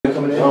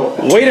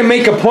Way to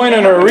make a point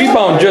on a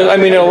rebound. A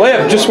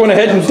layup. Just went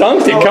ahead and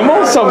dunked it. Come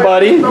on,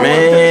 somebody.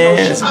 Man,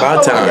 it's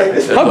about time.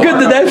 How good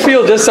did that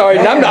feel? Just sorry.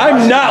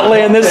 I'm not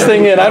laying this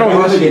thing in. I don't.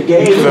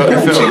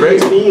 It felt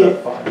great.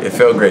 It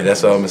felt great.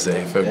 That's all I'm gonna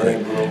say. It felt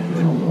great.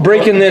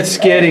 Breaking that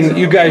skating,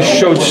 you guys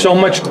showed so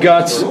much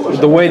guts.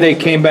 The way they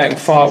came back and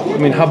fought.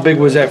 How big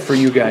was that for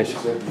you guys?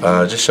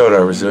 Just showed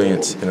our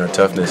resilience and our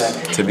toughness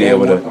to be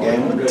able to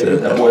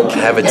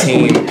have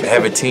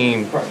a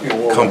team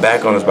come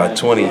back on us by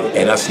 20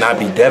 and us not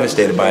be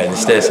devastated by it.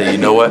 Instead, say, you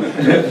know what?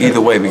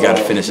 Either way, we got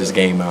to finish this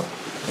game out,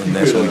 and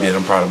that's what we did.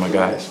 I'm proud of my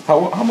guys.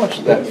 How much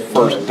did that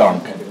first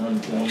dunk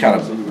kind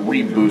of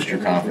reboost your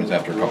confidence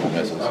after a couple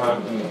misses?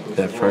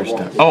 That first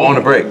dunk. Oh, on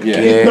the break.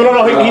 Yeah.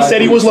 No. He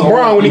said he was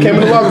LeBron when he came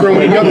in the locker room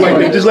when he dunked like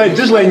that.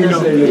 Just letting you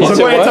know. So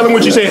go ahead, tell him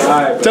what you said.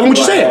 Tell him what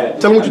you said.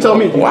 Tell him what you tell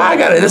me. Why I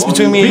got it? That's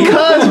between me and you.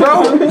 Because,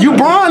 bro, you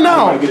Bron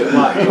now.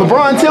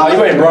 LeBron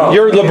Tillman.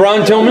 You're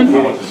LeBron Tillman?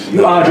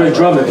 Andre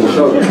Drummond.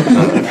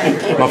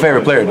 My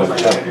favorite player, though.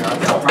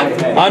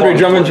 Andre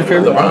Drummond's your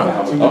favorite?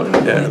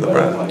 LeBron. Yeah,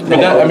 LeBron.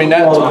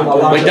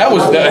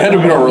 That had to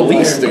be a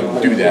release to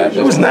do that.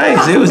 It was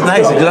nice. It was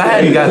nice because I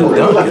hadn't gotten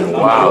dunked in a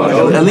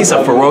while. At least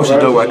a ferocious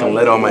dunk where I can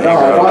let all my anger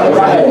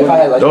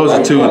out. Those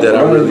are two that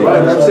I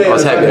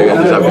was happy I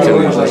got this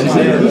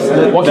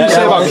opportunity. What can you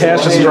say about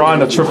Cash just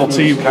drawing a triple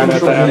team kind of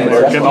at the end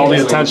there, getting all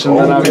the attention,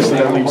 and obviously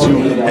that leaves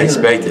you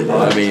expected.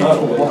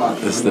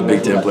 This is the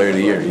Big Ten Player of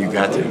the Year. You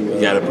got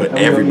to put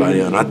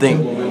everybody on. I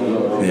think.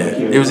 Yeah,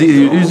 it was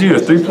either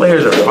 3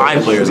 players or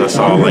 5 players I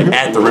saw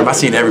at the rim. I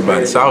seen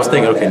everybody, so I was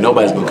thinking, okay,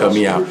 nobody's gonna cut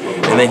me out.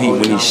 And then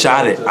when he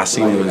shot it, I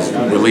seen it was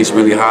released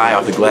really high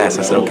off the glass.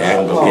 I said, okay, I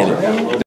can go get it.